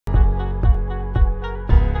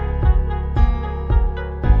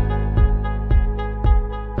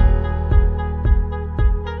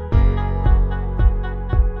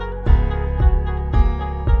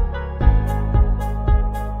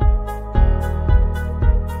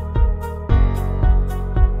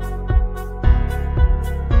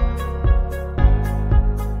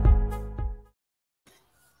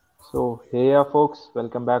Folks,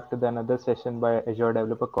 welcome back to the another session by Azure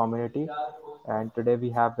Developer Community. And today we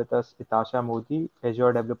have with us Itasha Modi,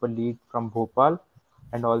 Azure Developer Lead from Bhopal,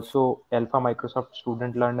 and also Alpha Microsoft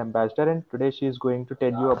Student Learn Ambassador. And today she is going to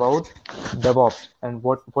tell you about DevOps and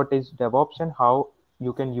what is DevOps and how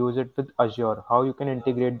you can use it with Azure, how you can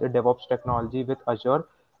integrate the DevOps technology with Azure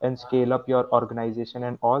and scale up your organization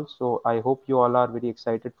and all. So I hope you all are very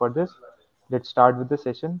excited for this. Let's start with the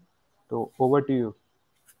session. So over to you.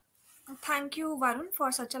 Thank you, Varun,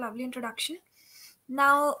 for such a lovely introduction.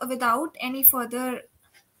 Now, without any further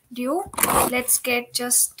ado, let's get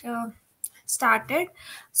just started.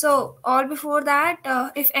 So, all before that,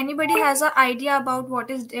 if anybody has an idea about what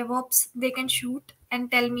is DevOps, they can shoot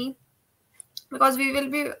and tell me because we will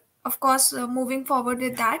be, of course, moving forward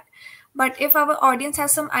with that. But if our audience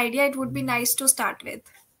has some idea, it would be nice to start with.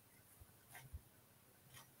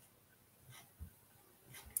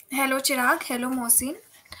 Hello, Chirag. Hello, Mohsin.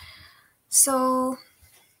 So,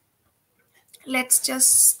 let's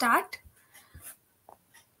just start.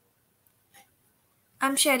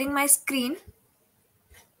 I'm sharing my screen.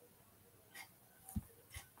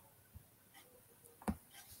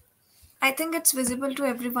 I think it's visible to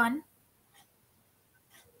everyone.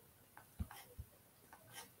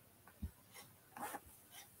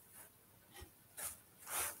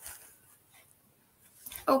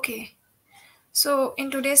 Okay. So in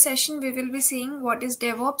today's session, we will be seeing what is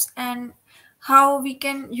DevOps and how we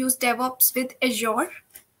can use DevOps with Azure.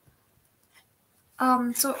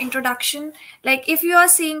 So introduction, like if you are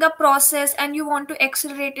seeing a process and you want to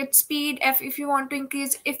accelerate its speed, if you want to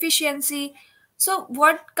increase efficiency, so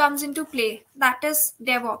what comes into play? That is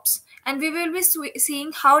DevOps. And we will be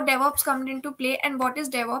seeing how DevOps comes into play and what is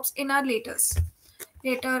DevOps in our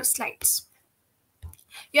later slides.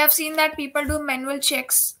 You have seen that people do manual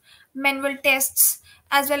checks, manual tests,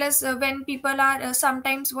 as well as when people are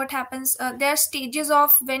sometimes what happens, there are stages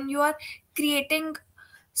of when you are creating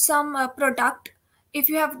some product. If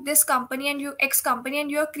you have this company and you X company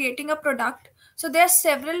and you are creating a product, so there are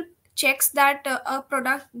several checks that a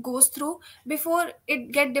product goes through before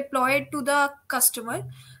it get deployed to the customer.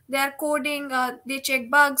 They are coding, they check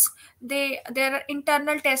bugs, there are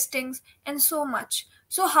internal testings and so much.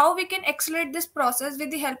 So how we can accelerate this process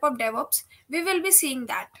with the help of DevOps, we will be seeing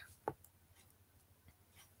that.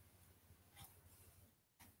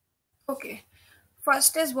 Okay.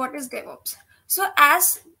 First is what is DevOps. So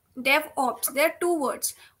as DevOps, there are two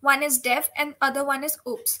words. One is dev and other one is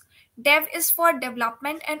ops. Dev is for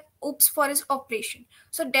development and ops for its operation.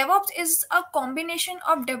 So DevOps is a combination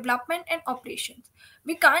of development and operations.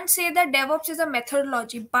 We can't say that DevOps is a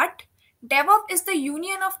methodology, but DevOps is the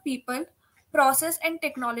union of people, process and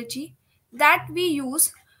technology that we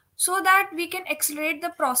use so that we can accelerate the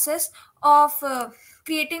process of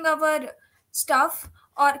creating our stuff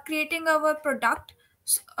or creating our product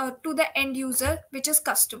to the end user, which is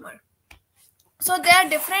customer. So there are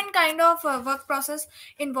different kind of work process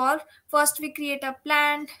involved. First we create a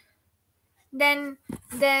plan, then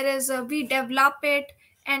there is we develop it,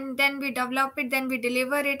 and then we develop it, then we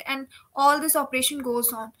deliver it, and all this operation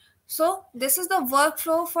goes on. So this is the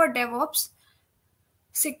workflow for DevOps: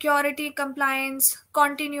 security, compliance,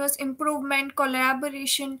 continuous improvement,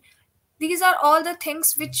 collaboration. These are all the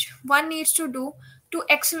things which one needs to do to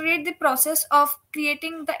accelerate the process of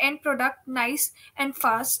creating the end product nice and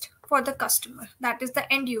fast for the customer, that is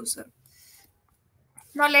the end user.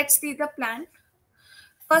 Now let's see the plan.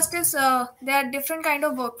 First is there are different kind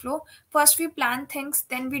of workflow. First we plan things,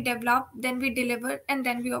 then we develop, then we deliver, and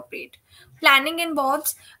then we operate. Planning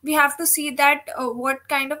involves, we have to see that what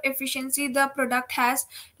kind of efficiency the product has,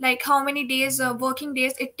 like how many days working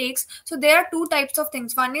days it takes. So there are two types of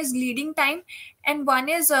things. One is leading time and one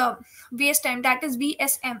is waste time, that is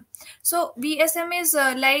VSM. So VSM is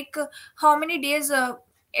how many days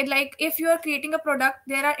like if you are creating a product,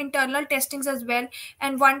 there are internal testings as well,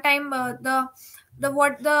 and one time the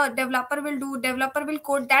what the developer will do, developer will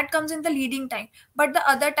code, that comes in the leading time. But the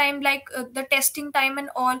other time, like the testing time and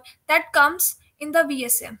all, that comes in the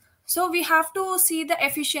VSM. So we have to see the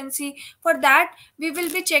efficiency. For that we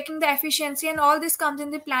will be checking the efficiency, and all this comes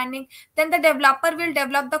in the planning. Then the developer will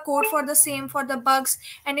develop the code for the same, for the bugs,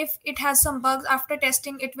 and if it has some bugs after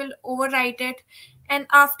testing, it will overwrite it. And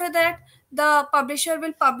after that, the publisher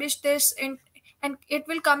will publish this in, and it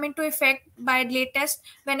will come into effect by latest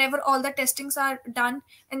whenever all the testings are done,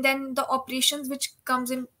 and then the operations which comes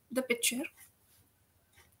in the picture.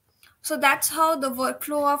 So that's how the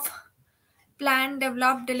workflow of plan,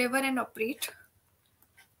 develop, deliver, and operate.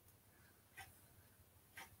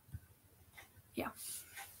 Yeah.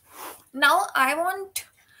 Now I want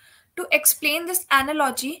to explain this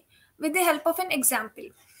analogy with the help of an example.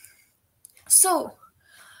 So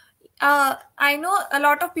I know a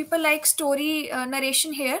lot of people like story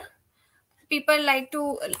narration here. People like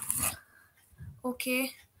to.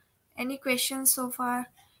 Okay. Any questions so far?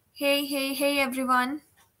 Hey, hey, hey, everyone.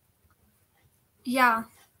 Yeah.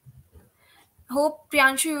 Hope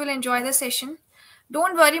Priyanshu you will enjoy the session.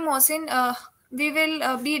 Don't worry, Mohsin. We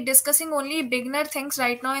will be discussing only beginner things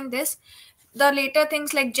right now in this. The later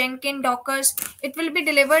things like Jenkins, Dockers, it will be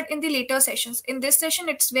delivered in the later sessions. In this session,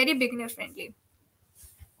 it's very beginner friendly.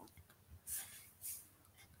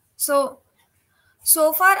 So,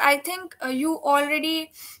 so far, I think you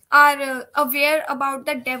already are aware about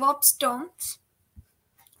the DevOps terms.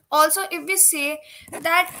 Also, if we say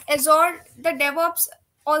that Azure, the DevOps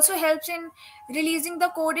also helps in releasing the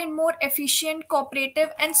code in more efficient, cooperative,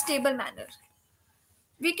 and stable manner.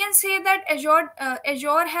 We can say that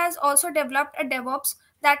Azure has also developed a DevOps.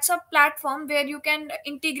 That's a platform where you can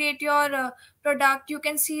integrate your product. You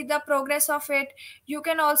can see the progress of it. You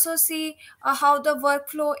can also see how the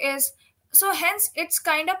workflow is. So hence, it's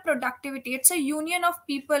kind of productivity. It's a union of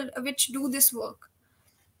people which do this work.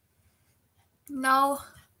 Now,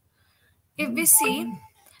 if we see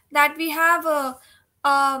that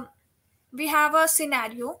a we have a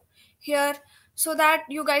scenario here, so that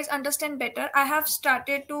you guys understand better, I have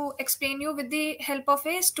started to explain you with the help of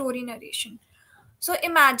a story narration. So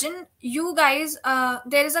imagine you guys,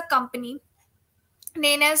 there is a company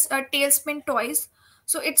named as Tailspin Toys.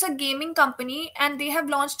 So it's a gaming company and they have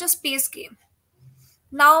launched a space game.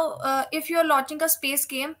 Now if you're launching a space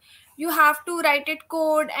game, you have to write it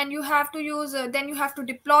code and you have to use then you have to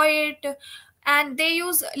deploy it, and they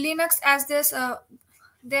use Linux as this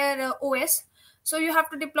their OS. So you have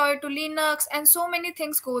to deploy it to Linux and so many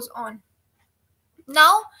things goes on.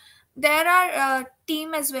 Now there are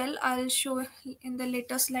team as well. I'll show in the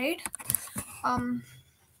later slide. um,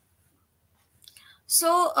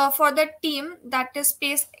 for the team, that is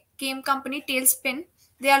space game company Tailspin,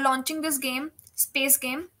 they are launching this game, space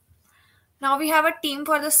game. Now we have a team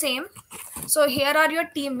for the same. So here are your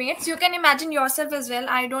teammates. You can imagine yourself as well.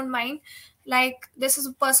 I don't mind. Like this is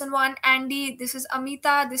person one, Andy. This is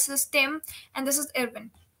Amita. This is Tim, and this is Irvin.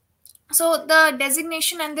 So the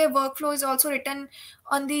designation and their workflow is also written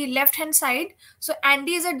on the left hand side. So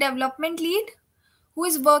Andy is a development lead who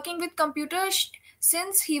is working with computers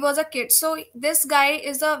since he was a kid. So this guy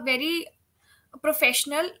is a very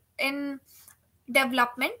professional in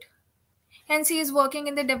development, hence he is working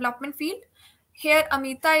in the development field. Here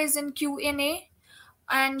Amita is in Q&A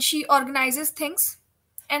and she organizes things,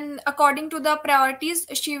 and according to the priorities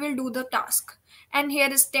she will do the task. And here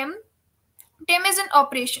is Tim. Tim is in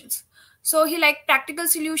operations, so he like practical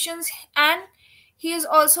solutions, and he is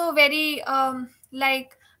also very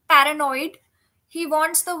like paranoid. He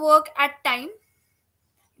wants the work at time.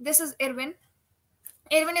 This is Irvin.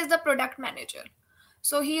 Irvin is the product manager,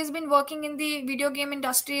 so he has been working in the video game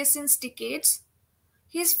industry since decades.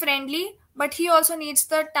 He's friendly, but he also needs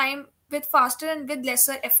the time with faster and with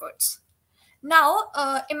lesser efforts. Now,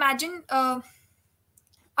 imagine a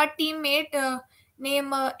teammate,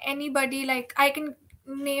 name anybody, like I can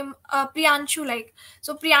name Priyanshu. Like,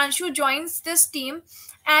 so Priyanshu joins this team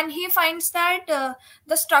and he finds that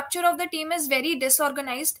the structure of the team is very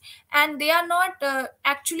disorganized and they are not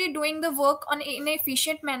actually doing the work in an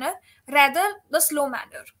efficient manner, rather the slow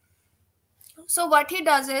manner. So what he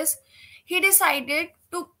does is he decided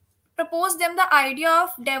to propose them the idea of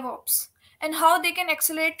DevOps and how they can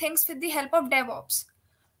accelerate things with the help of DevOps.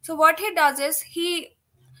 So what he does is he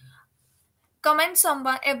comments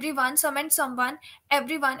someone, everyone, summons someone,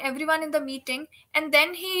 everyone in the meeting, and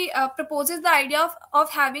then he proposes the idea of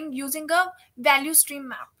having using a value stream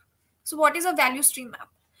map. So what is a value stream map?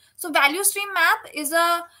 So value stream map is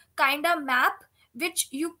a kind of map which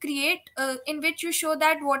you create, in which you show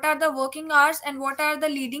that what are the working hours and what are the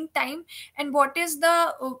leading time and what is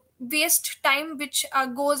the waste time which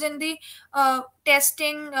goes in the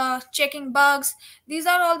testing, checking bugs. These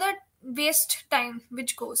are all the waste time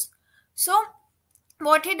which goes. So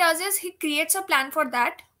what he does is he creates a plan for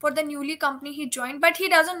that for the newly company he joined, but he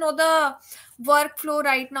doesn't know the workflow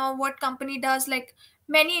right now, what company does, like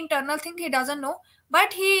many internal thing he doesn't know.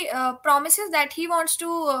 But he promises that he wants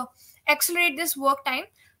to accelerate this work time.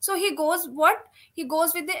 So he goes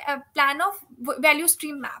with the plan of value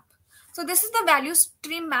stream map. So this is the value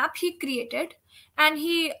stream map he created, and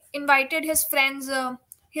he invited his friends,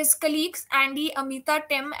 his colleagues Andy, Amita,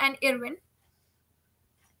 Tim, and Irwin.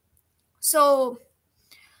 So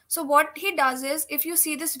what he does is, if you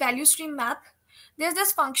see this value stream map, there's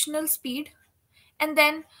this functional speed and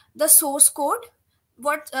then the source code,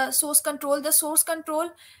 what source control, the source control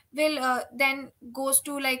will then goes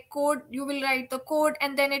to like code. You will write the code,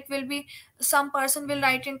 and then it will be some person will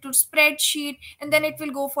write into spreadsheet, and then it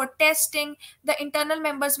will go for testing. The internal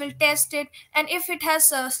members will test it, and if it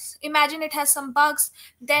has imagine it has some bugs,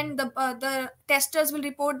 then the testers will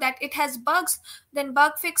report that it has bugs, then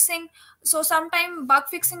bug fixing. So sometime bug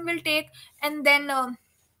fixing will take, and then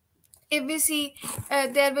if we see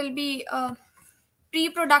there will be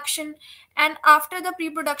pre-production, and after the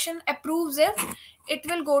pre-production approves it, it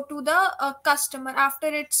will go to the customer. After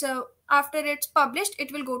it's published,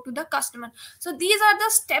 it will go to the customer. So these are the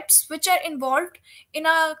steps which are involved in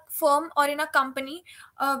a firm or in a company,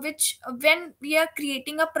 which when we are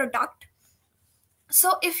creating a product.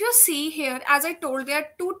 So if you see here, as I told, there are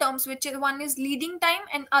two terms, which is one is leading time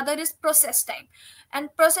and other is process time.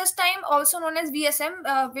 And process time, also known as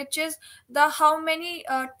VSM, which is the how many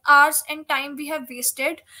hours and time we have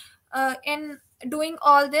wasted in doing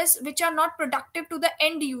all this, which are not productive to the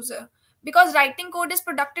end user. Because writing code is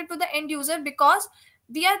productive to the end user, because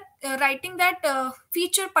we are writing that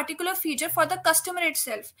particular feature for the customer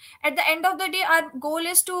itself. At the end of the day, our goal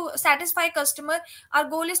is to satisfy customer, our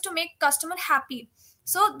goal is to make customer happy.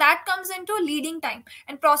 So that comes into leading time,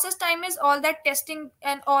 and process time is all that testing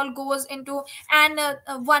and all goes into, and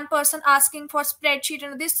one person asking for spreadsheet,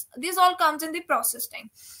 and this all comes in the process time.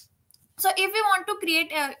 So if we want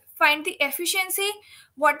to find the efficiency,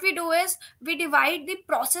 what we do is we divide the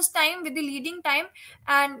process time with the leading time,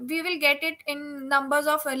 and we will get it in numbers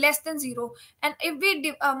of less than 0. And if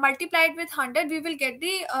we multiply it with 100, we will get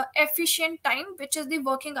the efficient time, which is the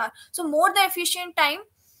working hour. So more the efficient time,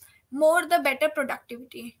 more the better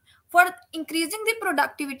productivity. For increasing the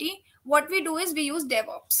productivity, what we do is we use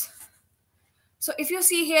DevOps. So if you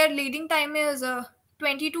see here, leading time is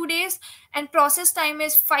 22 days and process time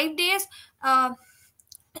is 5 days.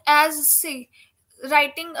 As say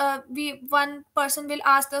writing, we one person will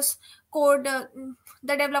ask this code,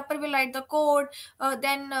 the developer will write the code,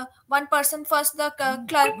 then one person first, the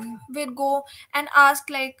clerk will go and ask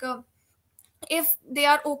like if they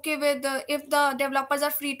are okay with if the developers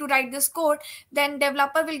are free to write this code, then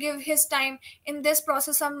developer will give his time. In this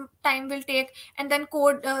process some time will take, and then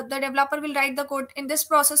the developer will write the code. In this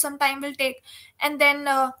process some time will take, and then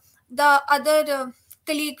the other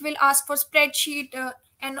colleague will ask for spreadsheet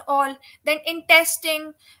and all. Then in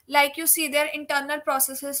testing, like you see their internal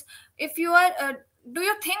processes. If you are do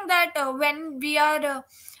you think that when we are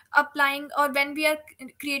applying, or when we are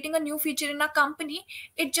creating a new feature in a company,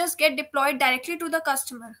 it just get deployed directly to the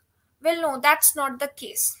customer? Well, no, that's not the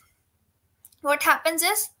case. What happens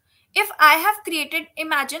is, if I have created,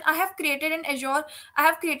 imagine I have created in Azure, I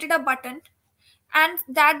have created a button, and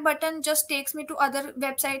that button just takes me to other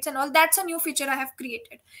websites and all. That's a new feature I have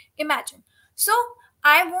created, imagine. So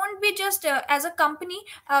I won't be just as a company,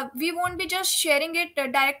 we won't be just sharing it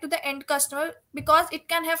direct to the end customer, because it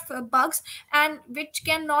can have bugs, and which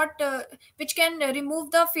can remove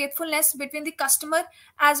the faithfulness between the customer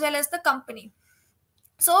as well as the company.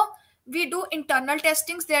 So we do internal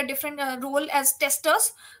testings. They are different role as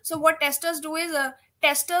testers. So what testers do is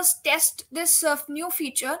testers test this new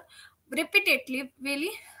feature repeatedly,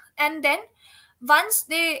 really. And then once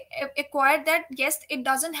they acquire that yes, it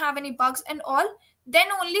doesn't have any bugs and all, then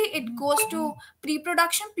only it goes to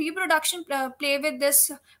pre-production play with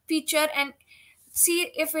this feature and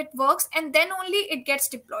see if it works, and then only it gets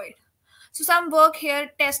deployed. So some work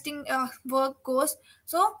here, testing work goes.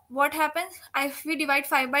 So what happens, if we divide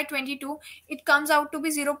 5 by 22, it comes out to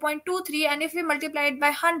be 0.23, and if we multiply it by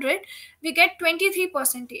 100, we get 23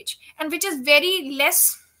 percentage, and which is very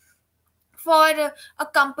less for a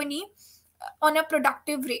company on a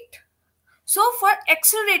productive rate. So for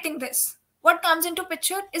accelerating this, what comes into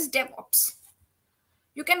picture is DevOps.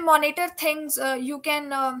 You can monitor things, you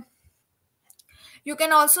can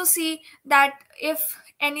also see that if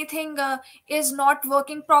anything is not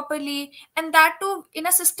working properly, and that too in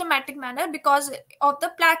a systematic manner because of the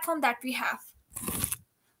platform that we have.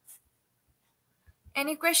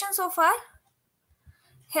 Any questions so far?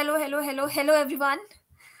 Hello everyone.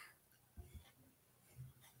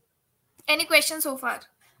 Any questions so far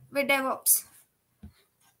with DevOps?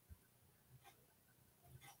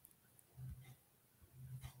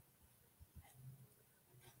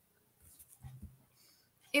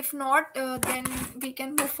 If not, then we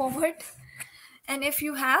can move forward. And if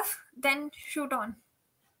you have, then shoot on.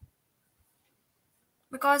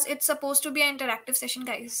 Because it's supposed to be an interactive session,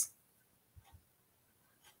 guys.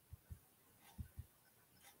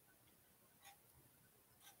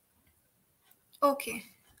 Okay.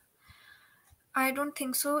 I don't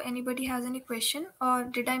think so. Anybody has any question, or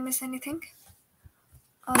did I miss anything?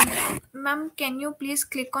 Ma'am, can you please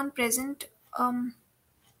click on present?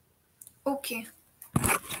 Okay.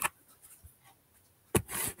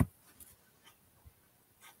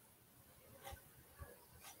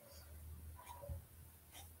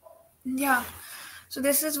 Yeah. So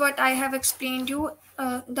this is what I have explained you,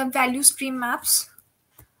 the value stream maps.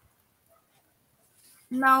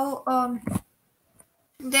 Now,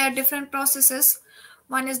 there are different processes.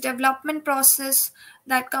 One is development process,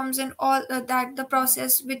 that comes in all that the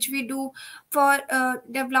process which we do for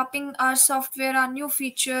developing our software, our new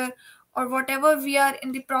feature, or whatever we are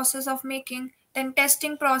in the process of making. Then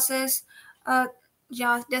testing process, uh,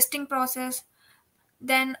 yeah, testing process.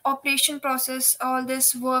 Then operation process, all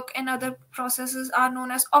this work and other processes are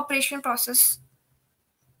known as operation process.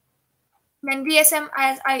 Then VSM,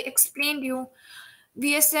 as I explained you,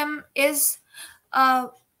 VSM is a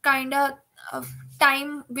kind of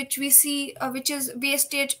time which we see, which is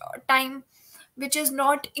wastage time, which is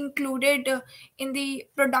not included in the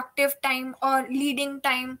productive time or leading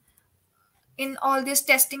time in all this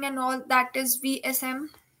testing and all. That is VSM.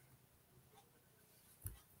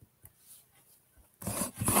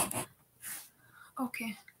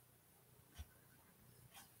 Okay.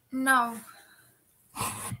 Now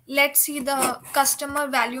let's see the customer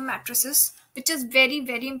value matrices, which is very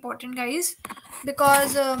very important, guys,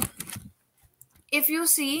 because if you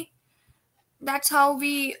see, that's how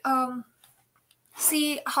we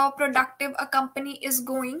see how productive a company is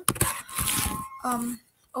going.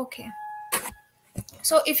 Okay.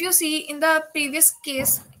 So if you see in the previous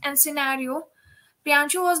case and scenario,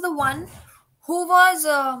 Priyanshu was the one who was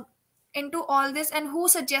into all this and who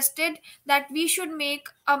suggested that we should make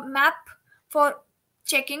a map for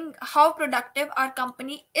checking how productive our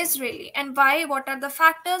company is really, and why, what are the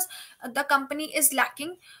factors the company is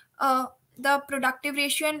lacking, uh, the productive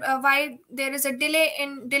ratio, and why there is a delay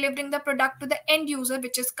in delivering the product to the end user,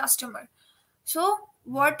 which is customer. So,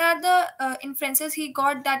 what are the inferences he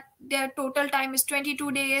got? That their total time is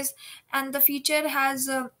 22 days, and the feature has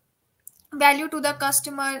value to the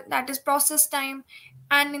customer, that is process time.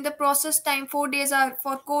 And in the process time, 4 days are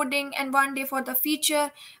for coding and 1 day for the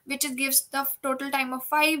feature, which it gives the total time of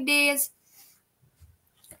 5 days.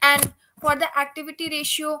 And for the activity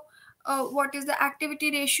ratio, what is the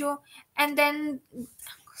activity ratio? And then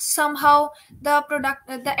somehow the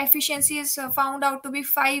efficiency is found out to be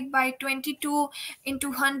 5 by 22 into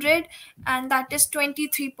 100, and that is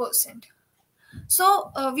 23%.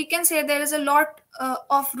 So we can say there is a lot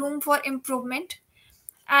of room for improvement.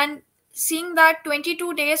 And seeing that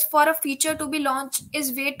 22 days for a feature to be launched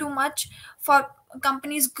is way too much for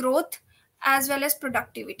companies growth as well as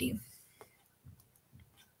productivity.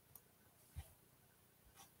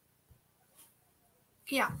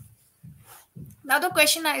 Yeah. Now the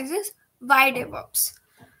question is why DevOps?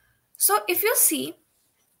 So if you see,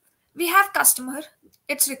 we have customer,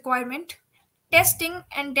 its requirement, testing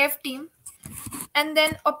and dev team, and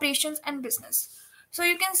then operations and business. So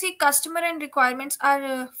you can see customer and requirements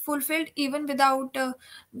are fulfilled even without the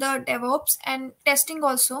DevOps and testing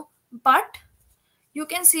also. But you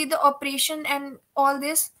can see the operation and all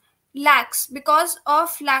this lacks because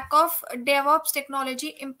of lack of DevOps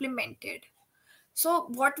technology implemented. So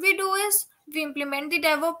what we do is we implement the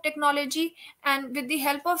DevOps technology, and with the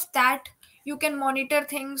help of that, you can monitor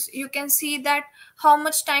things. You can see that how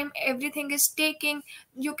much time everything is taking.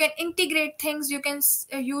 You can integrate things. You can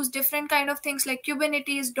use different kind of things like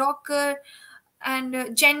Kubernetes, Docker,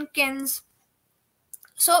 and Jenkins.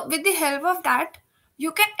 So with the help of that,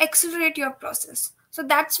 you can accelerate your process. So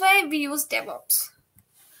that's why we use DevOps.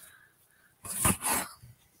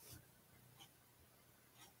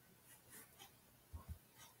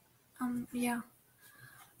 Yeah.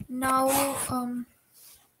 Now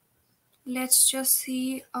let's just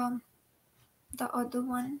see the other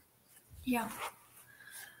one. Yeah.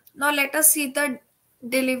 Now let us see the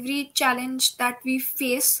delivery challenge that we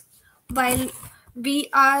face while we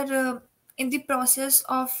are in the process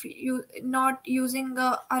of not using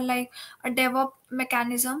a DevOps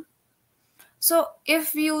mechanism. So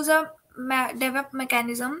if we use a DevOps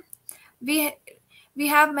mechanism, we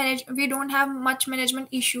we don't have much management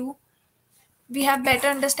issue. We have better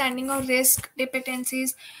understanding of risk,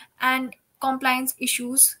 dependencies, and compliance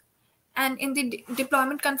issues. And in the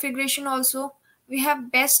deployment configuration also, we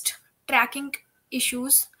have best tracking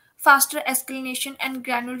issues, faster escalation, and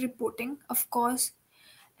granular reporting, of course.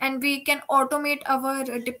 And we can automate our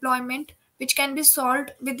deployment, which can be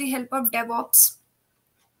solved with the help of DevOps.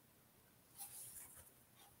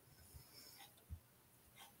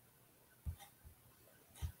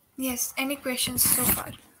 Yes, any questions so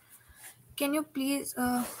far? Can you please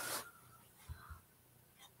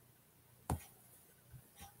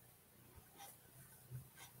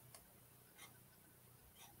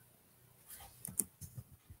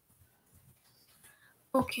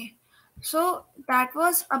Okay, so that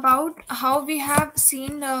was about how we have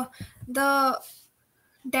seen the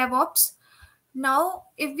DevOps. Now,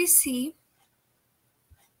 if we see,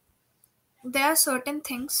 there are certain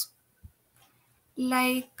things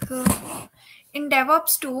like in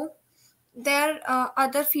DevOps too, there are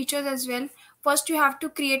other features as well. First, you have to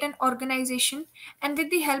create an organization, and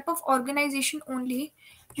with the help of organization only,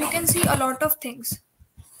 you can see a lot of things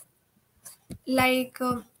like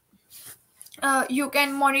you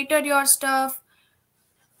can monitor your stuff.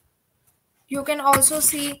 You can also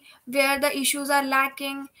see where the issues are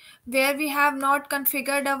lacking, where we have not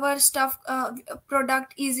configured our stuff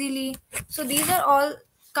product easily. So these are all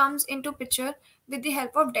comes into picture with the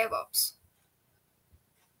help of DevOps.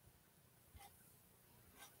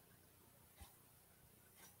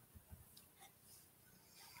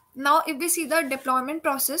 Now, if we see the deployment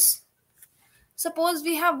process, suppose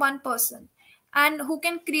we have one person and who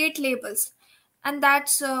can create labels, and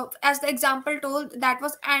that's as the example told, that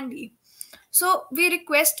was Andy. So we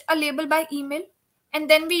request a label by email, and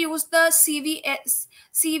then we use the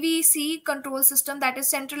CVC control system, that is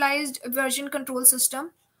centralized version control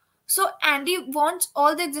system. So Andy wants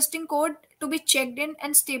all the existing code to be checked in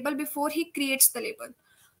and stable before he creates the label.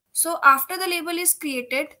 So after the label is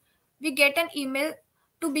created, we get an email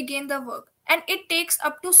to begin the work, and it takes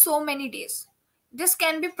up to so many days. This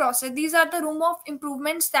can be processed. These are the room of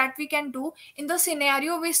improvements that we can do in the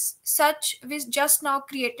scenario we just now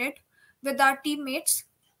created with our teammates.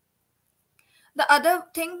 The other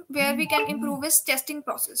thing where we can improve is testing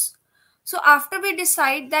process. So after we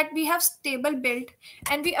decide that we have stable build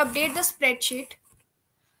and we update the spreadsheet,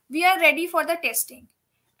 we are ready for the testing.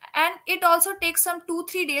 And it also takes some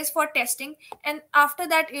 2-3 days for testing, and after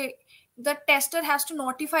that the tester has to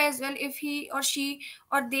notify as well if he or she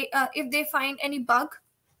or they if they find any bug.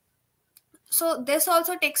 So this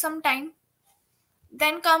also takes some time.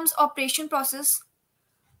 Then comes operation process.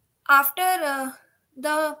 After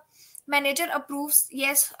the manager approves,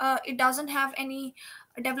 yes, it doesn't have any,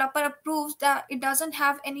 developer approves that it doesn't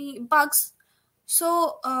have any bugs,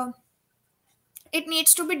 so it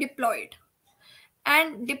needs to be deployed.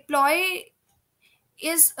 And deploy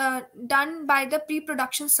is done by the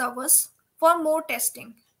pre-production servers for more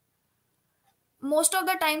testing. Most of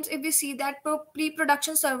the times, if we see that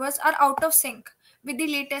pre-production servers are out of sync with the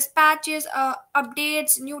latest patches,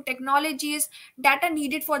 updates, new technologies that are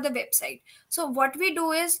needed for the website. So what we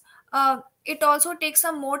do is, it also takes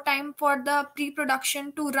some more time for the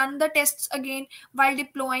pre-production to run the tests again while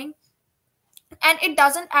deploying, and it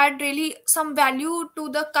doesn't add really some value to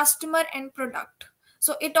the customer end product.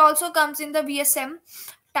 So it also comes in the VSM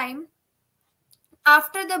time.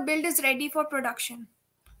 After the build is ready for production,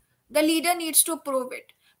 the leader needs to approve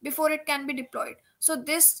it before it can be deployed. So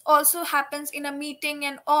this also happens in a meeting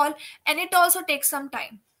and all, and it also takes some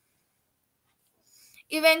time.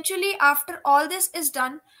 Eventually, after all this is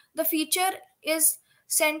done, the feature is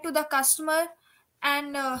sent to the customer,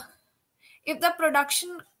 and if the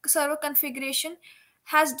production server configuration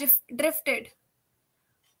has drifted,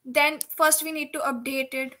 then first we need to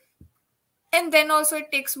update it, and then also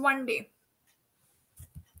it takes 1 day.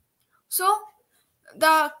 So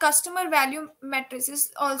the customer value matrix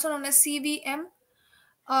is also known as CVM,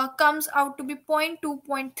 comes out to be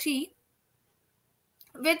 0.2.3,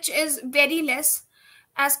 which is very less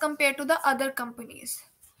as compared to the other companies.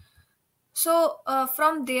 So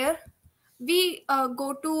from there, we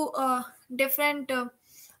go to different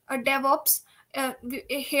DevOps.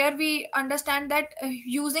 Here we understand that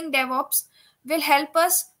using DevOps will help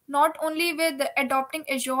us not only with adopting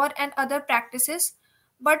Azure and other practices,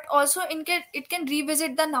 but also it can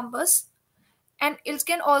revisit the numbers, and it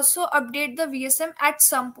can also update the VSM at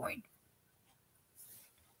some point.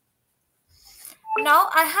 Now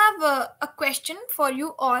I have a question for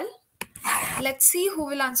you all. Let's see who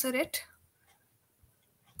will answer it.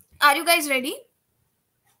 Are you guys ready?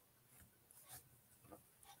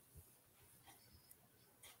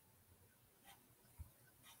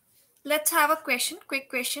 Let's have a quick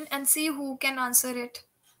question, and see who can answer it.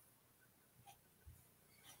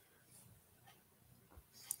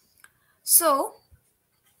 So,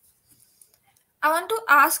 I want to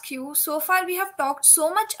ask you, so far we have talked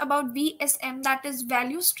so much about VSM, that is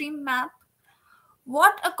value stream map.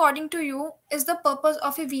 What, according to you, is the purpose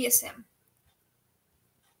of a VSM?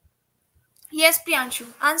 Yes, Priyanshu,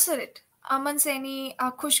 answer it. Aman Saini,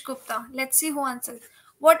 Khush Gupta. Let's see who answers.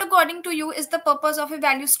 What, according to you, is the purpose of a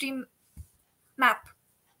value stream map?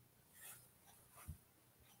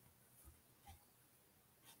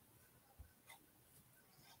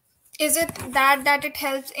 Is it that it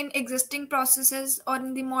helps in existing processes or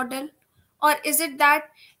in the model, or is it that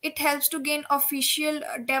it helps to gain official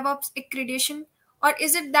DevOps accreditation, or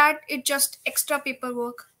is it that it just extra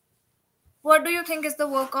paperwork? What do you think is the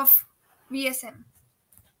work of VSM?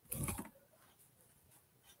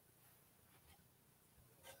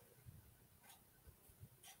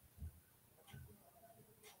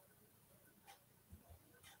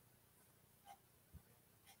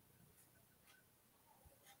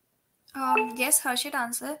 Yes, Harshit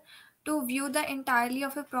answer. To view the entirely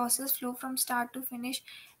of a process flow from start to finish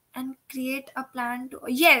and create a plan to.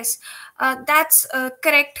 Yes, that's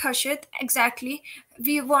correct, Harshit. Exactly.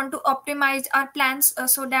 We want to optimize our plans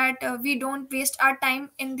so that we don't waste our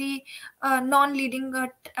time in the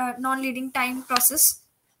non-leading time process.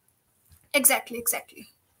 Exactly, exactly.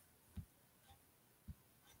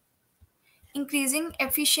 Increasing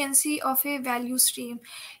efficiency of a value stream.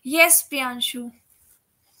 Yes, Priyanshu.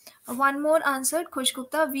 One more answered, Khush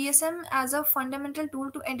Gupta. VSM as a fundamental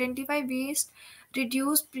tool to identify waste,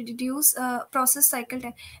 reduce process cycle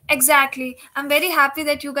time. Exactly. I'm very happy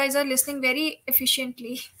that you guys are listening very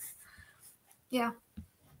efficiently. Yeah.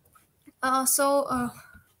 So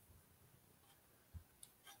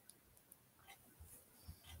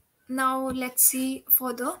now let's see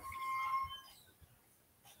further.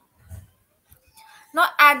 Now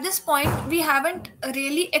at this point, we haven't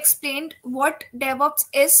really explained what DevOps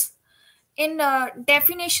is in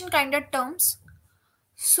definition kind of terms.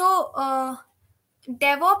 So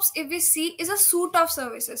DevOps, if we see, is a suite of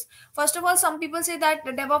services. First of all, some people say that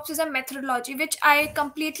the DevOps is a methodology, which I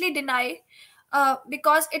completely deny,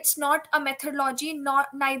 because it's not a methodology,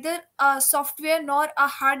 not neither a software nor a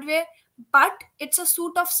hardware, but it's a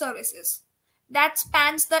suite of services that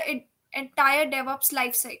spans the entire DevOps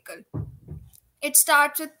life cycle. It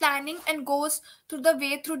starts with planning and goes through the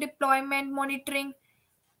way through deployment, monitoring,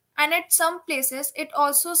 and at some places it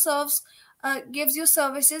also serves gives you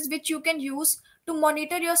services which you can use to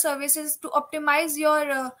monitor your services, to optimize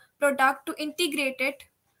your product, to integrate it.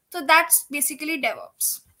 So that's basically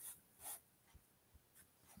DevOps.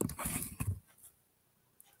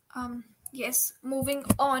 Yes, moving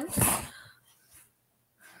on,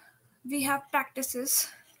 we have practices.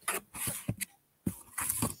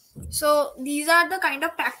 So these are the kind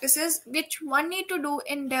of practices which one need to do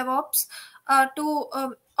in DevOps to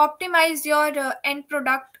optimize your end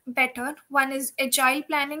product better. One is agile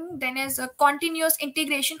planning, then is continuous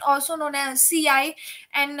integration, also known as CI,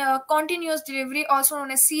 and continuous delivery, also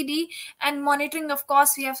known as CD, and monitoring. Of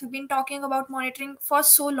course, we have been talking about monitoring for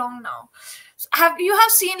so long now. Have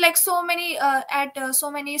seen like so many at so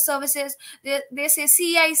many services, they say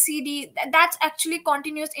CI CD. That's actually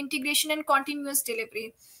continuous integration and continuous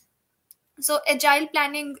delivery. So agile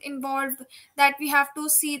planning involved that we have to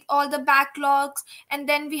see all the backlogs, and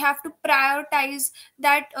then we have to prioritize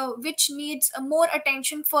that which needs more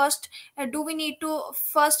attention first. Do we need to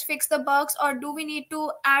first fix the bugs, or do we need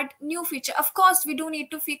to add new feature? Of course we do need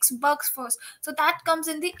to fix bugs first, so that comes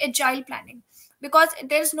in the agile planning, because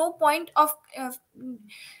there's no point of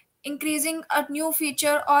increasing a new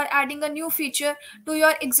feature or adding a new feature to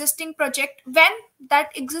your existing project when that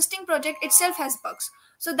existing project itself has bugs.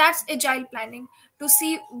 So that's agile planning, to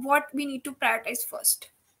see what we need to prioritize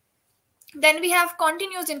first. Then we have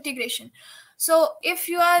continuous integration. So if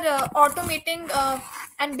you are automating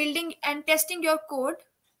and building and testing your code,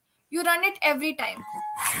 you run it every time,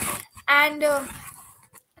 and a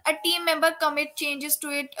team member commit changes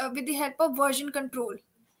to it with the help of version control.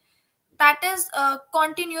 That is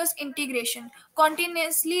continuous integration.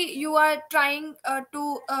 Continuously you are trying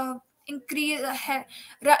to increase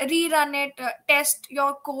rerun it, test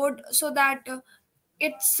your code so that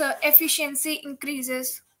its efficiency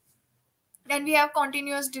increases. Then we have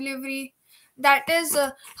continuous delivery. That is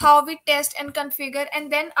how we test and configure,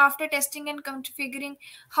 and then after testing and configuring,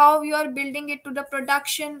 how you are building it to the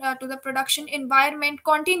production environment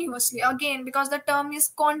continuously, again because the term is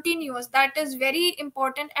continuous. That is very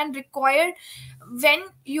important and required when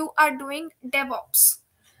you are doing DevOps.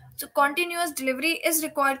 So continuous delivery is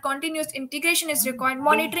required, continuous integration is required,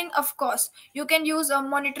 monitoring of course you can use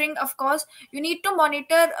monitoring. Of course you need to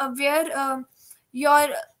monitor where your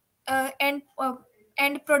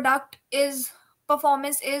end product is,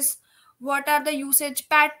 performance is, what are the usage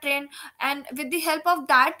pattern, and with the help of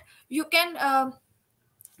that you can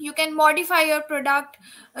modify your product,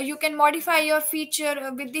 you can modify your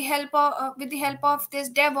feature with the help of this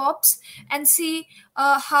DevOps, and see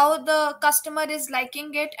how the customer is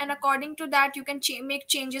liking it, and according to that you can make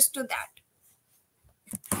changes to that.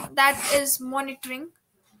 That is monitoring.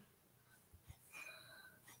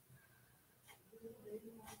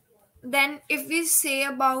 Then if we say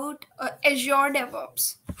about Azure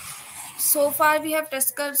DevOps, so far we have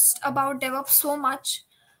discussed about DevOps so much.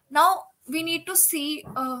 Now we need to see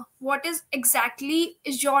what is exactly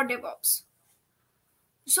Azure DevOps.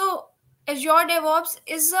 So Azure DevOps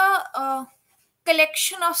is a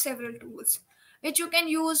collection of several tools which you can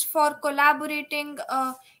use for collaborating.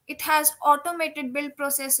 It has automated build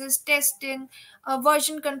processes, testing,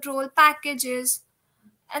 version control, packages,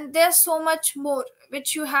 and there's so much more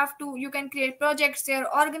which you can create projects there,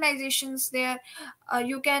 organizations there.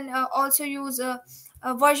 You can also use a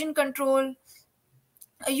version control.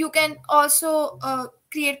 You can also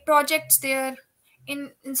create projects there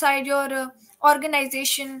inside your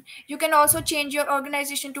organization. You can also change your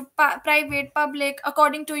organization to private, public,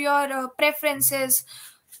 according to your preferences.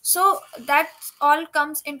 So that all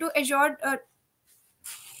comes into Azure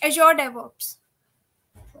DevOps.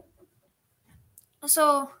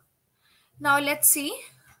 So now let's see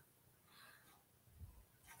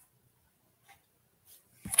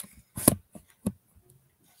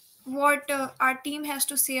what our team has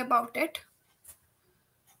to say about it.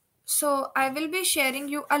 So I will be sharing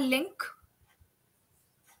you a link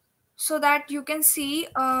so that you can see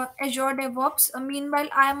Azure DevOps. Meanwhile,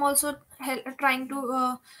 I am also trying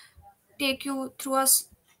to take you through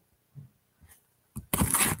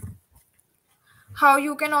how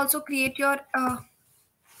you can also create your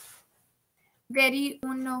very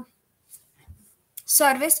own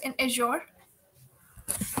service in Azure.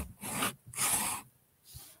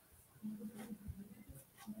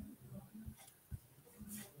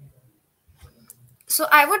 So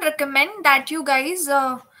I would recommend that you guys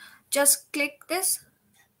just click this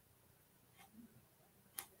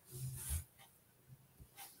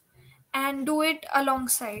and do it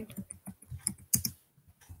alongside.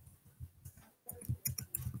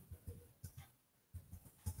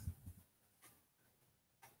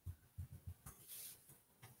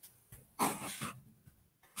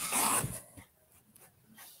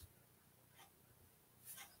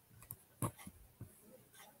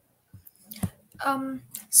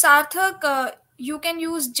 Sarthak, you can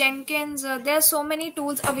use Jenkins. There are so many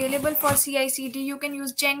tools available for CI/CD. You can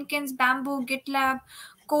use Jenkins, Bamboo, GitLab,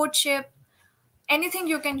 CodeShip, anything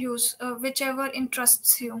you can use, whichever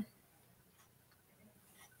interests you.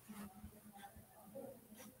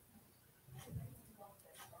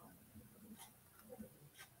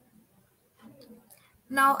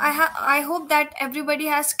 Now I hope that everybody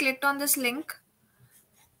has clicked on this link.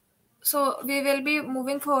 So we will be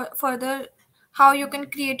moving further how you can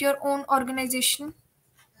create your own organization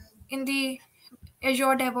in the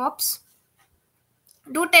Azure DevOps.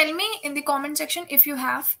 Do tell me in the comment section if you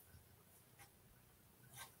have.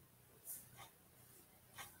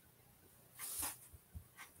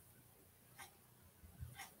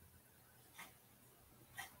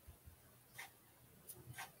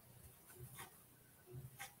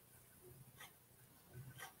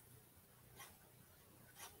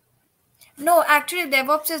 No, actually,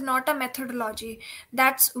 DevOps is not a methodology.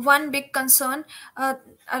 That's one big concern.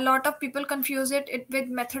 A lot of people confuse it with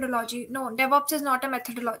methodology. No, DevOps is not a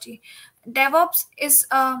methodology. DevOps is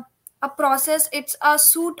a process. It's a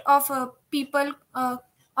suite of people,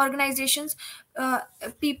 organizations,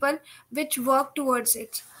 people which work towards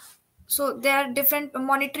it. So there are different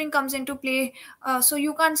monitoring comes into play. So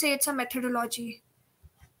you can't say it's a methodology.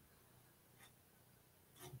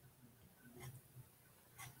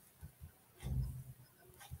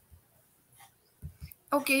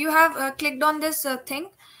 Okay, you have clicked on this thing.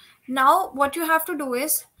 Now what you have to do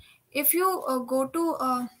is, if you go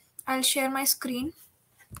to I'll share my screen.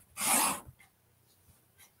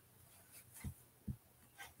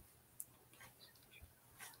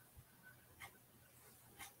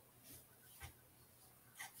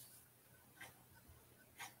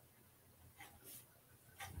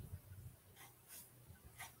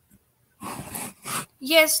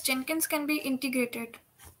 Yes, Jenkins can be integrated.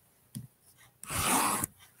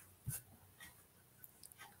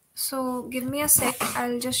 So give me a sec,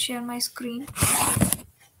 I'll just share my screen.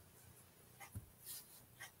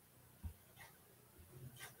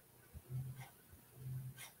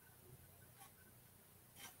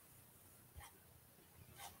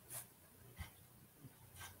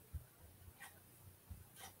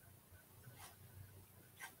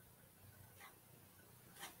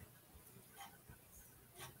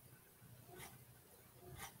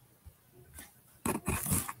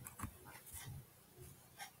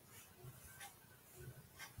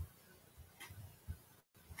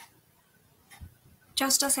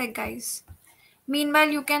 Just a sec, guys. Meanwhile,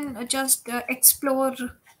 you can just explore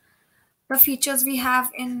the features we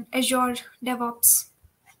have in Azure DevOps.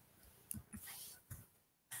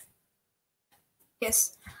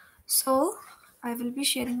 Yes. So I will be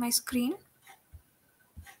sharing my screen.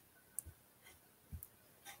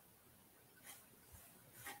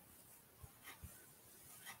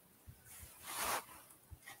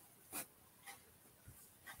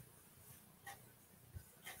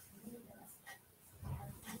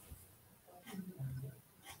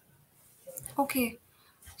 Okay,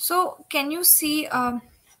 so can you see? Okay.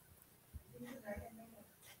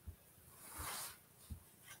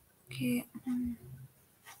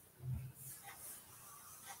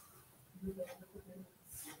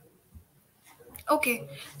 Okay,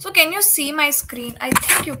 so can you see my screen? I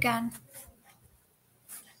think you can.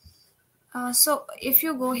 So if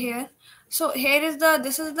you go here, so here is the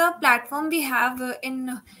this is the platform we have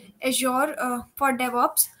in Azure for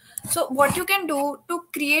DevOps. So what you can do to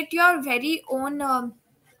create your very own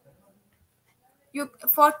you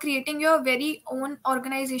for creating your very own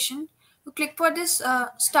organization, you click for this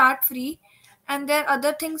start free, and there are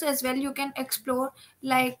other things as well you can explore,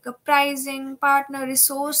 like pricing, partner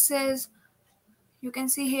resources. You can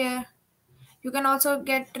see here. You can also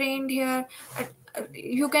get trained here.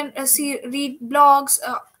 You can see read blogs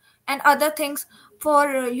and other things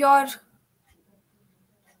for your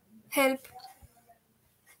help.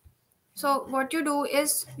 So what you do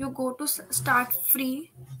is you go to start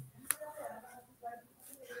free,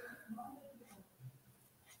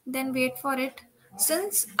 then wait for it.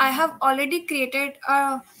 Since I have already created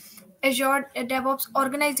a Azure DevOps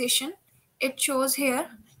organization, it shows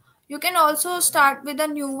here. You can also start with a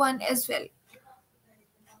new one as well.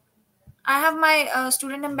 I have my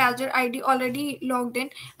student ambassador ID already logged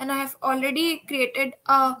in, and I have already created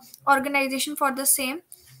a organization for the same.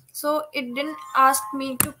 So it didn't ask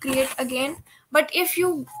me to create again. But if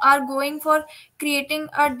you are going for creating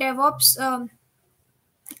a DevOps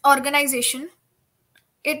organization,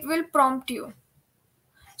 it will prompt you.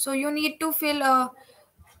 So you need to fill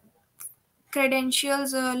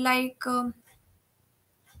credentials like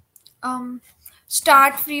um,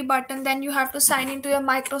 start free button, then you have to sign into your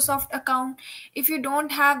Microsoft account. If you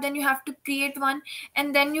don't have, then you have to create one,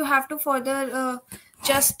 and then you have to further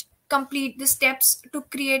just complete the steps to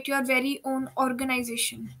create your very own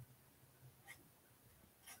organization.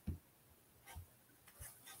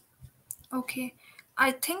 Okay,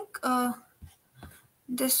 I think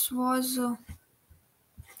this was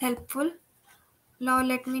helpful. Now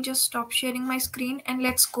let me just stop sharing my screen and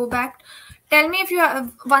let's go back. Tell me if you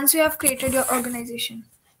have once you have created your organization.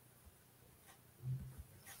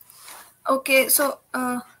 Okay, so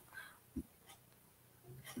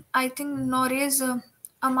I think Norez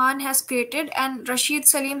Aman has created, and Rashid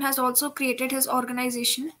Salim has also created his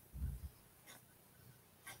organization.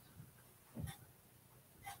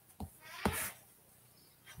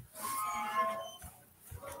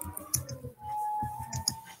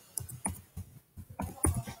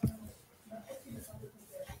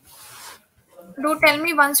 Do tell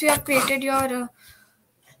me once you have created your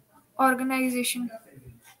organization.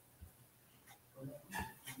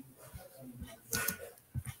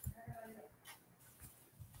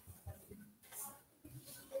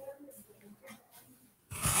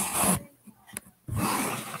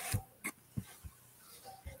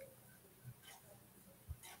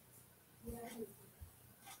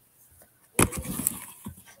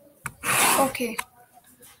 Okay.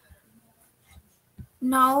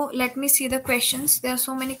 Now let me see the questions. There are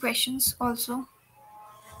so many questions also.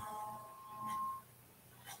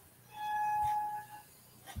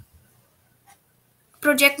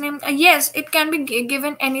 Project name. Yes, it can be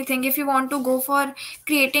given anything. If you want to go for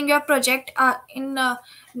creating your project in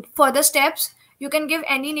further steps, you can give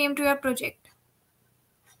any name to your project.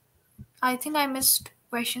 I think I missed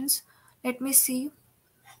questions. Let me see.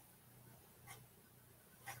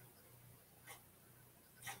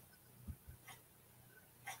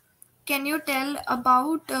 Can you tell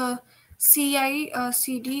about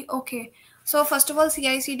CI/CD? Okay. So first of all,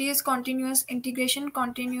 CI/CD is continuous integration,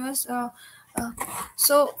 continuous. Uh,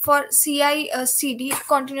 so for CI/CD,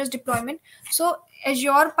 continuous deployment. So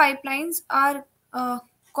Azure pipelines are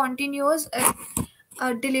continuous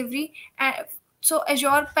delivery. So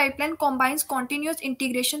Azure pipeline combines continuous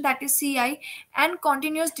integration, that is CI, and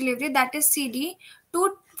continuous delivery, that is CD,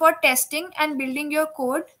 to for testing and building your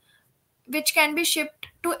code, which can be shipped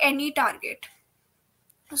to any target.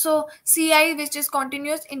 So CI, which is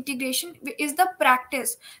continuous integration, is the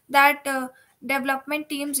practice that development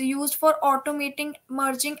teams use for automating,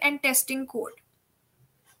 merging, and testing code.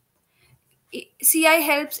 CI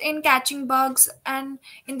helps in catching bugs and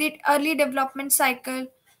in the early development cycle.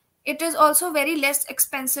 It is also very less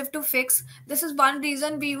expensive to fix. This is one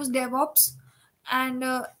reason we use DevOps. And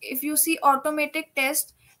if you see automatic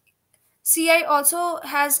test, CI also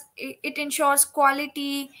has it ensures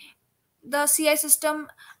quality. The CI system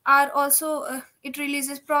are also it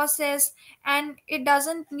releases process, and it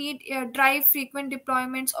doesn't need drive frequent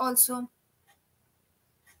deployments also.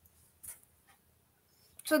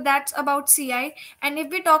 So that's about CI. And if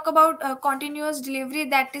we talk about continuous delivery,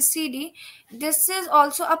 that is CD, this is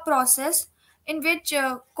also a process in which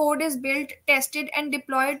code is built, tested, and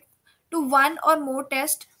deployed to one or more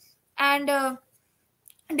tests. And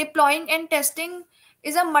deploying and testing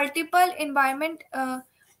is a multiple environment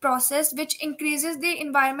process which increases the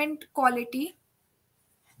environment quality.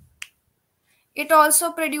 It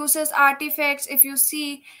also produces artifacts. If you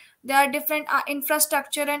see, there are different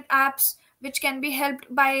infrastructure and apps which can be helped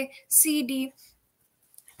by CD.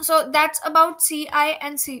 So that's about CI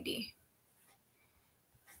and CD.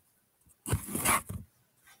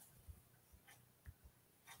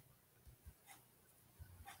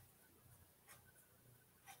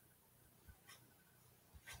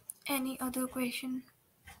 Any other question?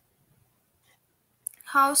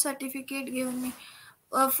 How certificate given me?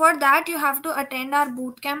 For that, you have to attend our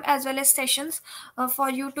bootcamp as well as sessions for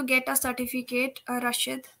you to get a certificate,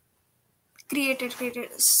 Rashid. Created.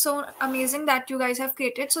 So amazing that you guys have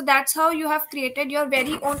created. So that's how you have created your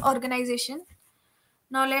very own organization.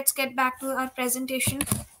 Now let's get back to our presentation.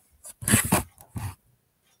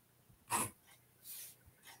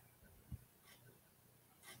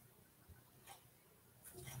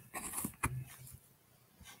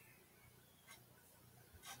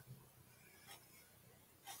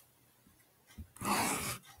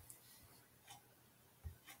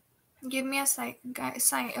 Give me a sec,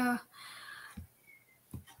 guys.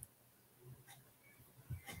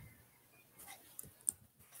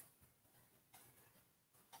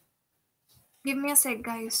 Give me a sec,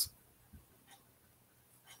 guys.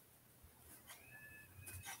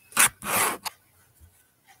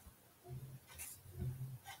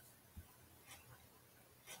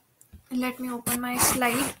 Let me open my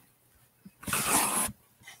slide.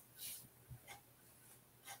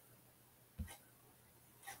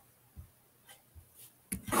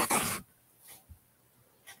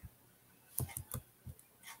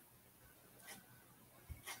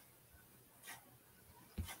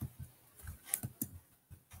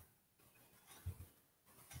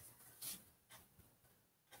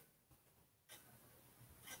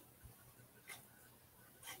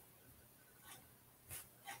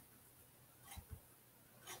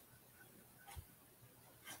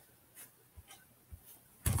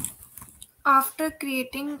 After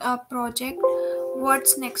creating a project,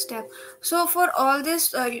 what's next step? So for all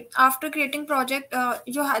this, after creating project,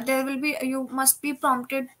 there will be, you must be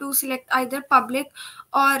prompted to select either public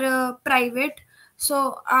or private.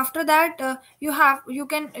 So after that, you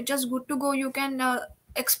can just good to go. You can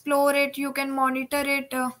explore it, you can monitor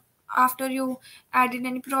it after you added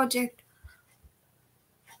any project.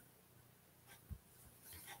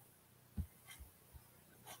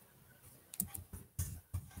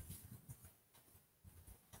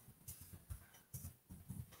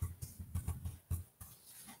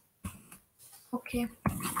 Okay.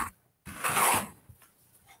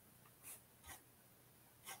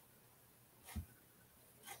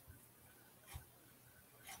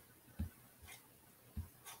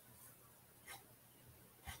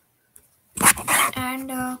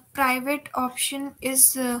 And private option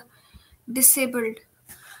is disabled.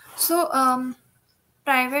 So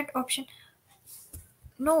private option,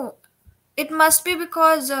 no, it must be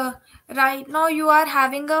because right now you are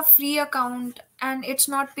having a free account and it's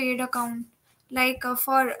not paid account. Like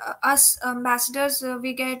for us ambassadors,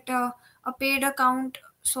 we get a paid account,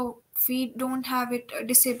 so we don't have it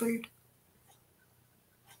disabled.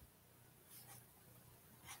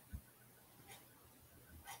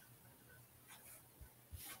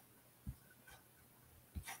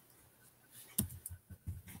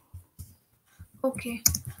 Okay,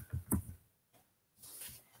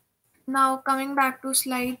 now coming back to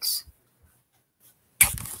slides.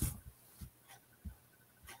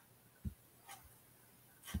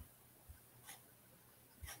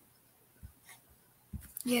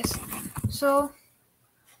 Yes, so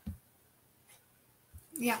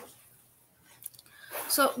yeah,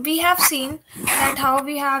 so we have seen that how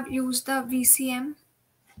we have used the VCM.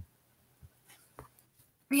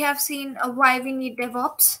 We have seen why we need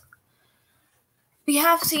DevOps. We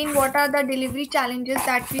have seen what are the delivery challenges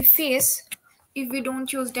that we face if we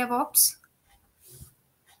don't use DevOps.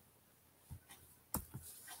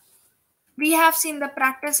 We have seen the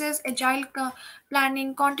practices, agile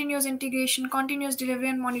planning, continuous integration, continuous delivery,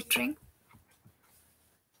 and monitoring.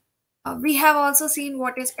 We have also seen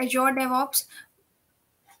what is Azure DevOps.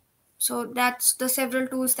 So that's the several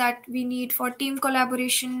tools that we need for team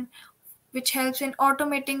collaboration, which helps in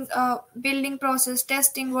automating building process,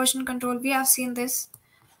 testing, version control. We have seen this.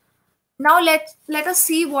 Now let us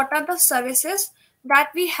see what are the services that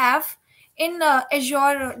we have in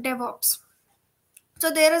Azure DevOps. So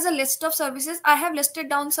there is a list of services. I have listed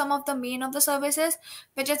down some of the main of the services,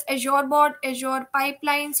 which is Azure Board, Azure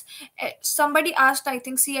Pipelines. Somebody asked, I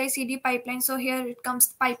think, CI/CD pipelines. So here it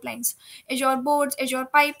comes pipelines. Azure Boards, Azure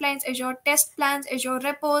Pipelines, Azure Test Plans, Azure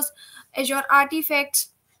Repos, Azure Artifacts.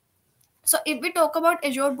 So if we talk about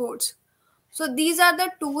Azure Boards, so these are the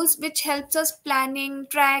tools which helps us planning,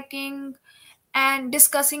 tracking, and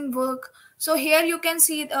discussing work. So here you can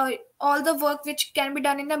see all the work which can be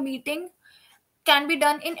done in a meeting can be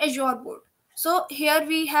done in Azure board. So here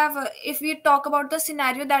we have, if we talk about the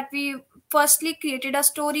scenario that we firstly created a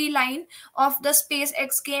storyline of the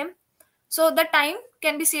SpaceX game. So the time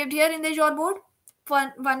can be saved here in the Azure board.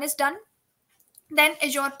 One is done. Then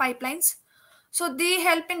Azure pipelines. So they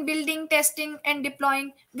help in building, testing, and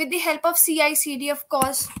deploying with the help of CI/CD, of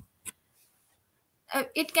course.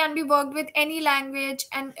 It can be worked with any language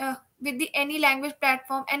and with the any language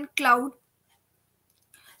platform and cloud.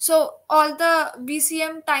 So all the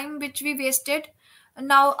BCM time which we wasted,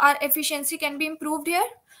 now our efficiency can be improved here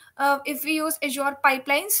if we use Azure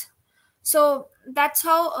pipelines. So that's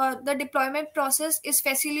how the deployment process is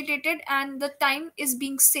facilitated and the time is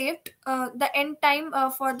being saved. The end time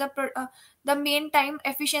for the main time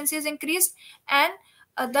efficiency is increased, and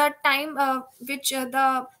the time which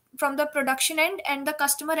the from the production end and the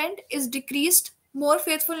customer end is decreased. More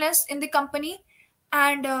faithfulness in the company,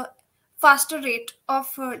 and faster rate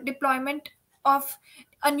of deployment of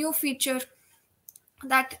a new feature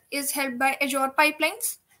that is helped by Azure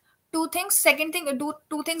pipelines. Two things. Second thing,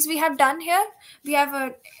 two things we have done here. We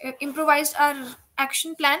have improvised our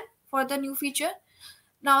action plan for the new feature.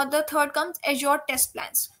 Now the third comes Azure test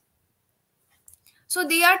plans. So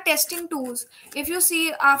they are testing tools. If you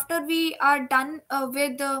see, after we are done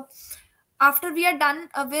with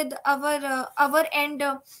our end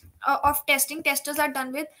of testing, testers are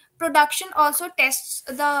done with production also tests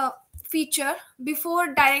the feature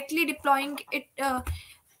before directly deploying it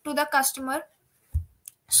to the customer.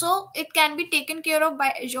 So it can be taken care of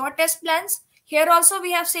by Azure test plans. Here also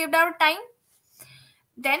we have saved our time.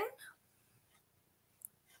 Then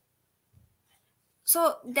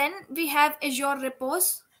then we have Azure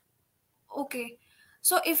repos. Okay.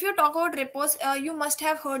 So if you talk about repos, you must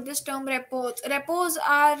have heard this term repos. Repos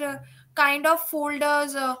are kind of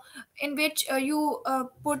folders in which you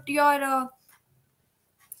put your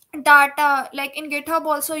data. Like in GitHub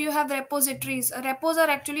also you have repositories. Repos are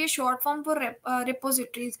actually a short form for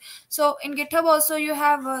repositories. So in GitHub also you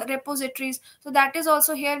have repositories. So that is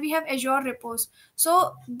also, here we have Azure repos.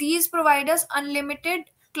 So these provide us unlimited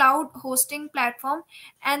cloud hosting platform,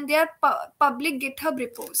 and they are public GitHub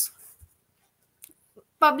repos.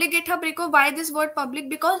 Public GitHub repo. Why this word public?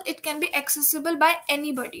 Because it can be accessible by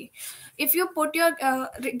anybody. If you put your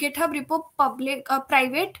GitHub repo public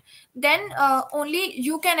private, then only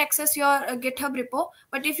you can access your GitHub repo.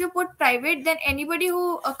 But if you put private, then anybody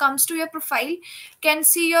who comes to your profile can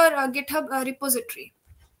see your GitHub repository.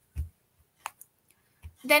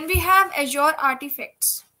 Then we have Azure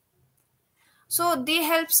artifacts. So they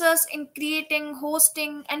helps us in creating,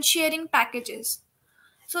 hosting, and sharing packages.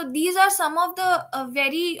 So these are some of the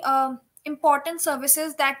very important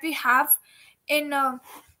services that we have in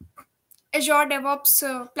Azure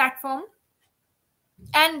DevOps platform,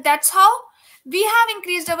 and that's how we have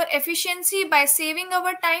increased our efficiency by saving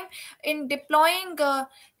our time in deploying,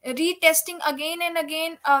 retesting again and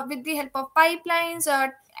again with the help of pipelines,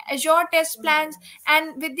 Azure test plans,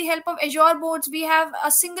 and with the help of Azure boards. We have a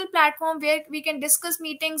single platform where we can discuss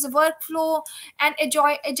meetings, workflow, and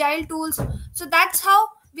agile tools. So that's how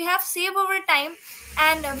we have saved our time,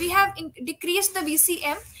 and we have decreased the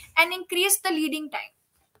VCM and increased the leading time.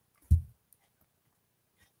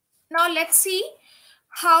 Now let's see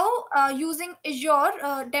how using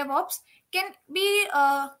Azure DevOps can be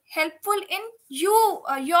helpful in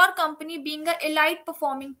your company being a elite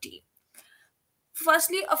performing team.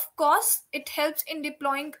 Firstly, of course, it helps in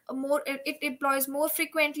deploying more. It deploys more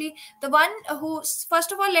frequently. The one who,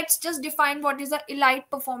 first of all, let's just define what is a elite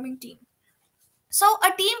performing team. So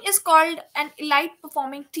a team is called an elite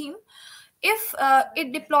performing team if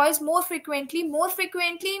it deploys more frequently. More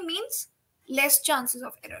frequently means less chances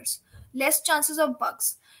of errors, less chances of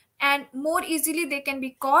bugs, and more easily they can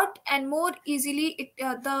be caught, and more easily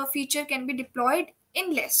the feature can be deployed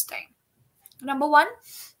in less time. Number one.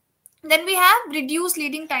 Then we have, reduce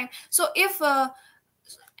leading time. So if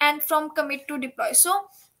and from commit to deploy. So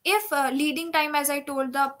If leading time, as I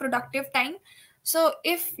told, the productive time, so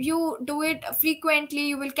if you do it frequently,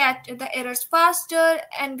 you will catch the errors faster,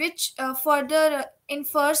 and which further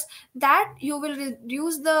infers that you will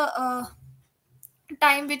reduce the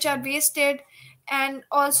time which are wasted. And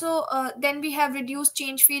also then we have reduced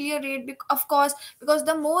change failure rate, of course, because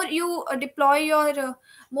the more you deploy your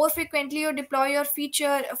more frequently you deploy your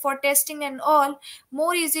feature for testing and all,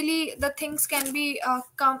 more easily the things can be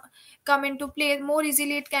come into play, more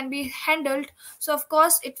easily it can be handled. So of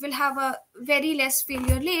course it will have a very less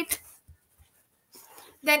failure rate,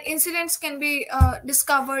 then incidents can be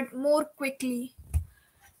discovered more quickly,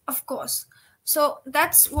 of course. So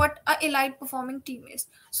that's what a elite performing team is.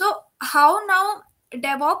 So how now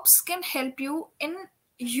DevOps can help you in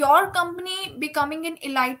your company becoming an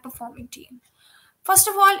elite performing team? First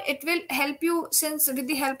of all, it will help you, since with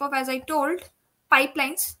the help of, as I told,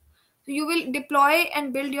 pipelines, you will deploy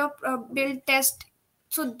and build your build test.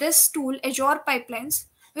 So this tool, Azure Pipelines,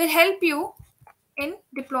 will help you in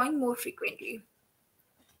deploying more frequently,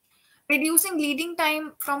 reducing leading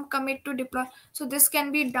time from commit to deploy. So this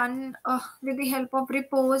can be done with the help of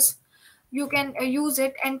repos. You can use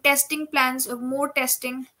it, and testing plans of more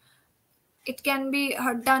testing, it can be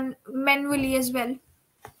done manually as well.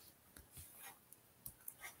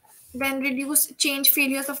 Then reduce change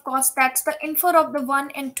failures, of course, that's the infer of the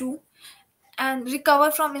 1 and 2. And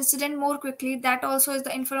recover from incident more quickly, that also is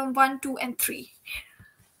the infer of 1, 2 and 3.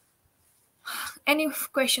 Any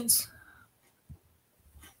questions?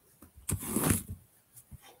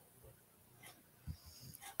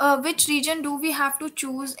 Which region do we have to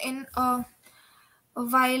choose in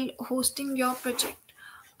while hosting your project?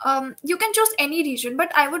 You can choose any region,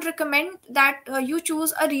 but I would recommend that you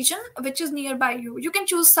choose a region which is nearby you. You can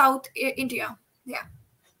choose South India. Yeah.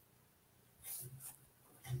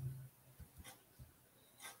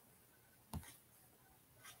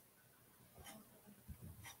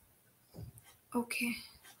 Okay.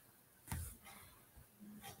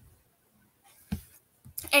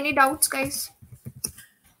 Any doubts, guys?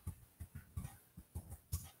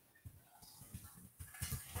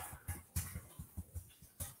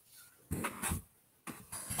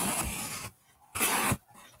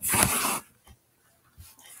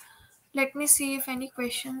 Let me see if any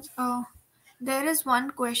questions. There is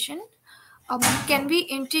one question. Can we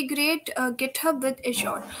integrate GitHub with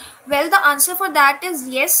Azure? Well, the answer for that is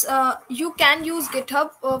yes. You can use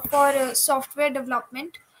GitHub for software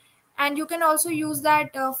development, and you can also use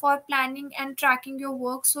that for planning and tracking your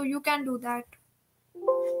work. So you can do that.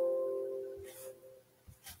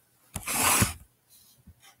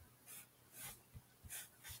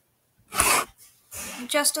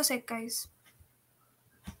 Just a sec, guys.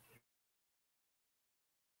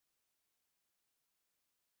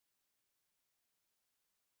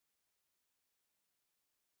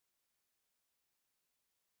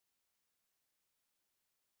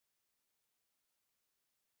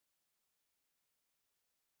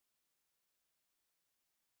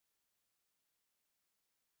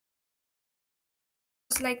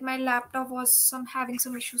 It's like my laptop was having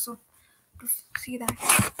some issues, so to see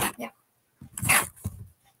that, yeah.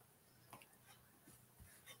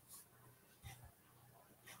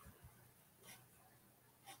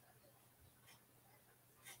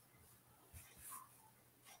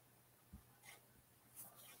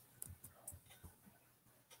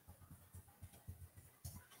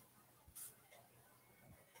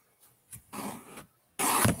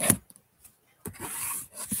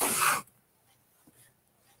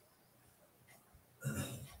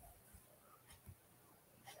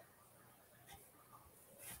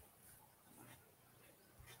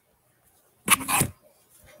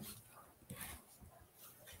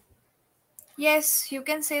 Yes, you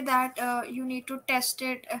can say that you need to test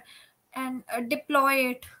it and deploy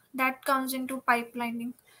it. That comes into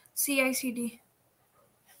pipelining, CI/CD.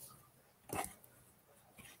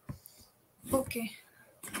 Okay,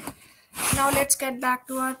 now let's get back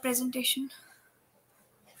to our presentation.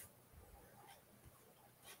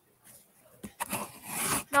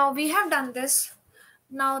 Now we have done this.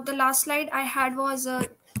 Now the last slide I had was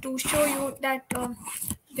to show you that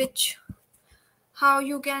which how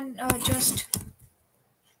you can just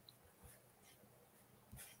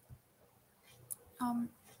um,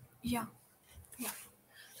 yeah. Yeah.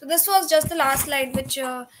 So this was just the last slide, which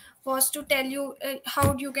was to tell you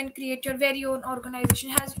how you can create your very own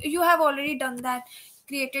organization. Has you have already done that,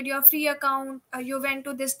 created your free account. You went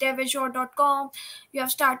to this devazure.com. You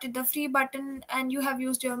have started the free button, and you have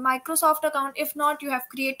used your Microsoft account. If not, you have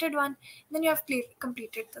created one. Then you have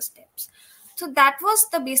completed the steps. So that was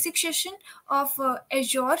the basic session of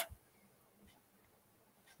Azure.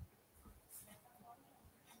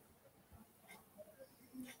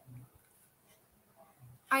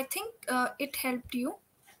 I think it helped you.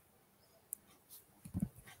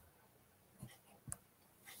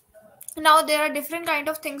 Now there are different kind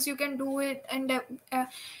of things you can do it in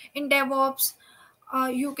DevOps.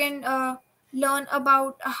 You can learn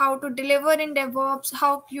about how to deliver in DevOps,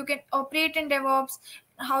 how you can operate in DevOps,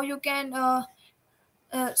 how you can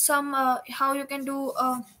some how you can do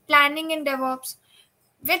planning in DevOps,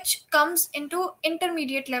 which comes into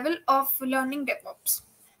intermediate level of learning DevOps.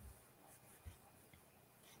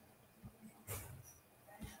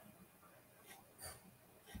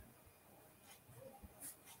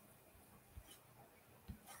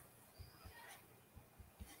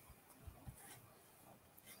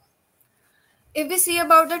 If we see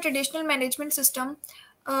about the traditional management system,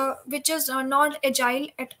 which is not agile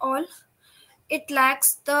at all, it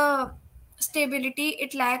lacks the stability,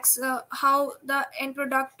 it lacks how the end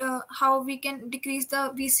product, how we can decrease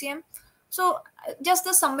the VCM. So just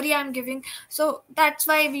the summary I'm giving, so that's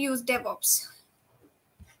why we use DevOps.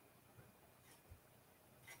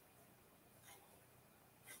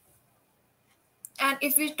 And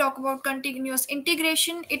if we talk about continuous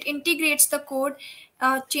integration, it integrates the code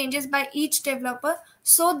changes by each developer,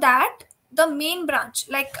 so that the main branch,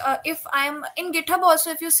 like if I am in GitHub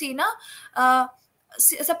also, if you see na,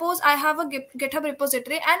 suppose I have a GitHub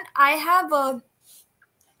repository and I have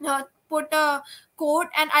put a code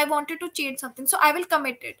and I wanted to change something, so I will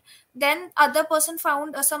commit it. Then other person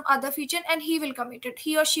found some other feature and he will commit it,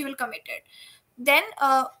 he or she will commit it. Then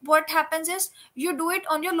what happens is you do it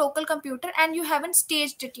on your local computer and you haven't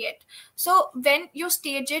staged it yet. So when you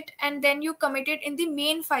stage it and then you commit it in the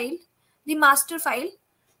main file, the master file,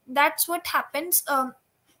 that's what happens.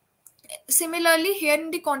 Similarly here in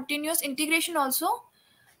the continuous integration also,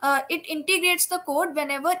 it integrates the code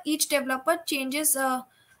whenever each developer changes uh,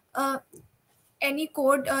 any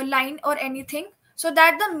code line or anything, so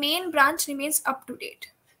that the main branch remains up to date.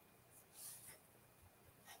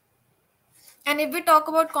 And if we talk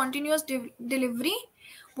about continuous delivery,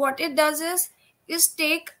 what it does is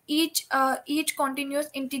take each continuous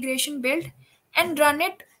integration build and run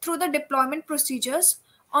it through the deployment procedures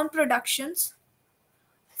on productions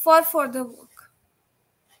for further work.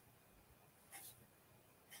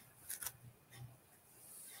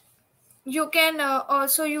 You can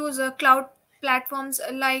also use cloud platforms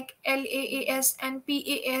like LaaS and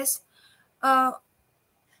PaaS uh,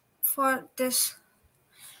 for this.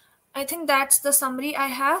 I think that's the summary I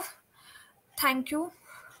have. Thank you.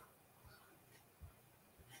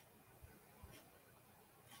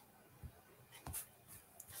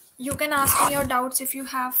 You can ask me your doubts if you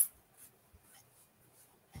have.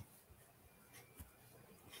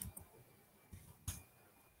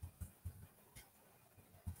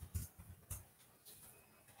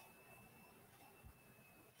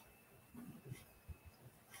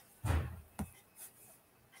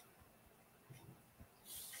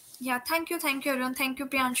 Yeah, thank you everyone. Thank you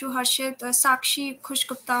Priyanshu, Harshit, Sakshi, Khush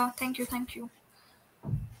Gupta. Thank you.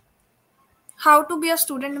 How to be a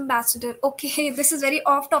student ambassador. Okay, this is very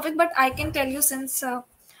off topic, but I can tell you since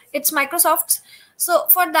it's Microsoft's. So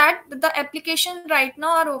for that, the application right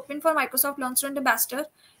now are open for Microsoft Learn Student Ambassador.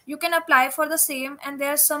 You can apply for the same, and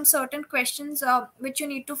there are some certain questions which you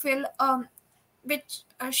need to fill, which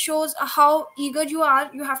shows how eager you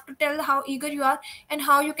are. You have to tell how eager you are and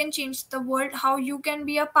how you can change the world, how you can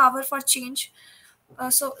be a power for change.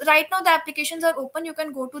 So right now the applications are open. You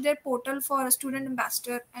can go to their portal for a student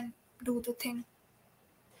ambassador and do the thing.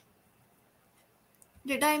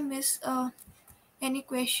 Did I miss any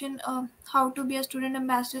question? How to be a student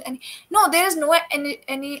ambassador? And no, there is no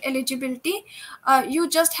any eligibility. You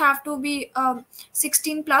just have to be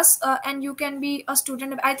 16 plus, and you can be a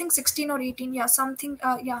student. I think 16 or 18. Yeah, something.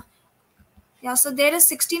 Yeah. So there is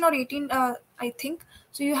 16 or 18. I think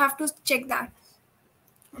so. You have to check that.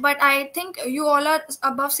 But I think you all are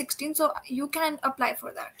above 16, so you can apply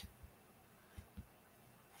for that.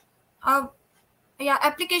 Uh, yeah,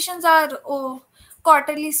 applications are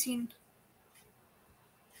quarterly seen.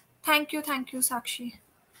 Thank you, Sakshi.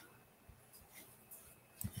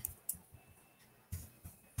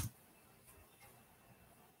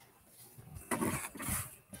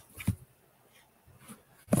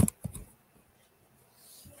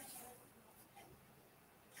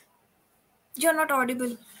 You're not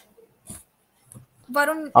audible.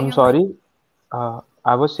 Varun, I'm your mic. sorry.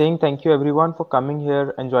 I was saying thank you everyone for coming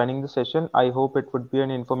here and joining the session. I hope it would be an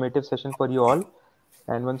informative session for you all.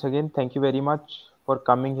 And once again, thank you very much for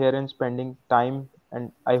coming here and spending time.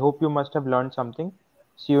 And I hope you must have learned something.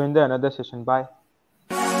 See you in the another session. Bye.